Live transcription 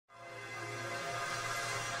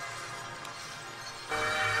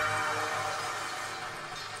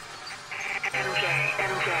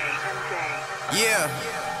Yeah,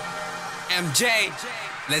 MJ,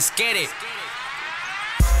 let's get it.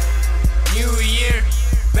 New year,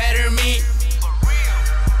 better me.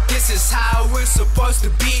 This is how we're supposed to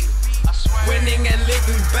be. Winning and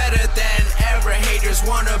living better than ever. Haters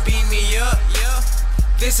wanna beat me up.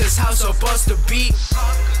 This is how supposed to be.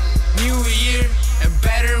 New year and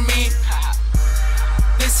better me.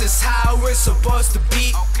 This is how we're supposed to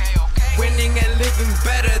be. Winning and living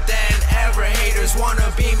better than ever. Haters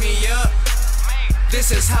wanna beat me up.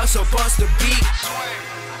 This is how supposed to be.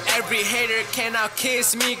 Every hater cannot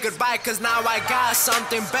kiss me goodbye, cause now I got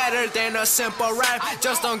something better than a simple rap.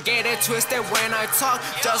 Just don't get it twisted when I talk,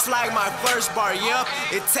 just like my first bar, yup.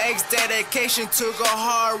 It takes dedication to go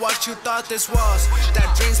hard, what you thought this was.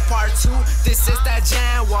 That Dreams Part 2, this is that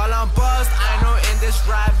jam while I'm buzzed. I know in this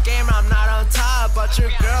rap game I'm not on top, but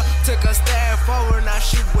your girl took a step forward, now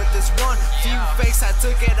she with this one. Few fakes, I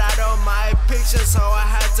took it out of my picture, so I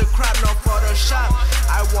had to crop, no Photoshop.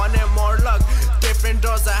 I wanted more luck, different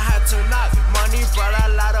doors I had to knock. Money brought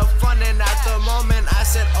a lot of fun, and at the moment I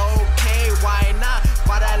said okay, why not?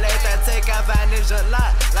 But I let that take advantage a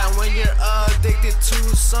lot. Like when you're addicted to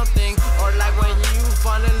something, or like when you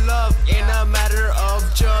fall in love in a matter of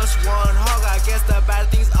just one hug. I guess the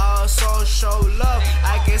bad things also show love.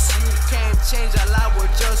 I guess you can't change a lot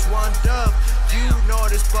with just one dove. You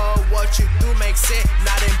notice, but what you do makes it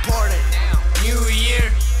not important. New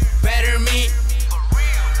year, better me.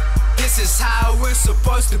 This is how we're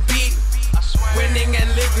supposed to be. Winning and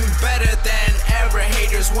living better than ever.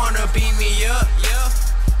 Haters wanna beat me up.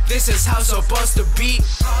 This is how supposed to be.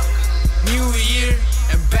 New year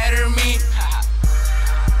and better me.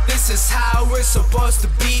 This is how we're supposed to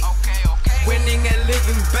be. Winning and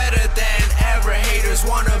living better than ever. Haters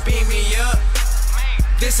wanna beat me up.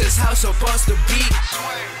 This is how supposed to be.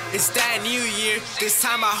 It's that new year. This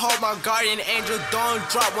time I hope my guardian angel don't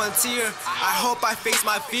drop one tear. I hope I face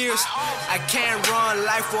my fears. I can't run,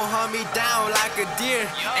 life will hunt me down like a deer.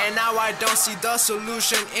 And now I don't see the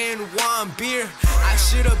solution in one beer. I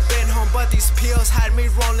should have been home, but these pills had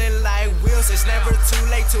me rolling like wheels. It's never too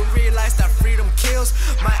late to realize that freedom kills.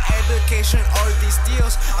 My education or these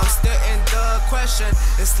deals, I'm still in the question.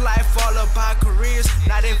 It's life all about careers,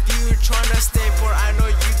 not if you tryna stay poor. I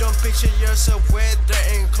know you don't picture yourself with the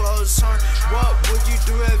enclosed horn. What would you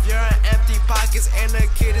do if you're an empty pockets and a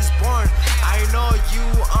kid is born? I know you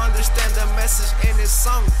understand the message in this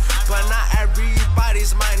song, but not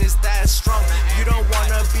everybody's mind is that strong. You don't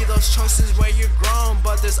wanna be those choices where you're grown,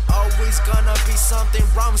 but there's always gonna be something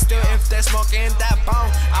wrong. Still, if they're smoking that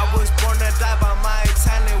bone, I was born to die, but my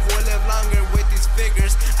talent will live longer with these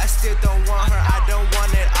figures. I still don't want her, I don't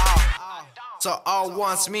want it all, so all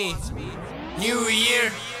wants me. New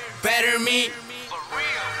year, better me.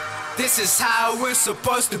 This is how we're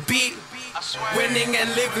supposed to be. Winning and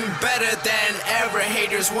living better than ever.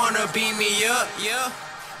 Haters wanna beat me up.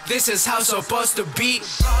 This is how supposed to be.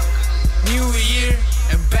 New year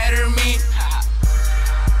and better me.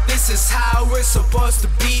 This is how we're supposed to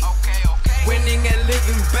be. Winning and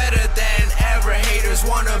living better than ever. Haters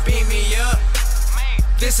wanna beat me up.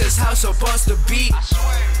 This is how supposed to be.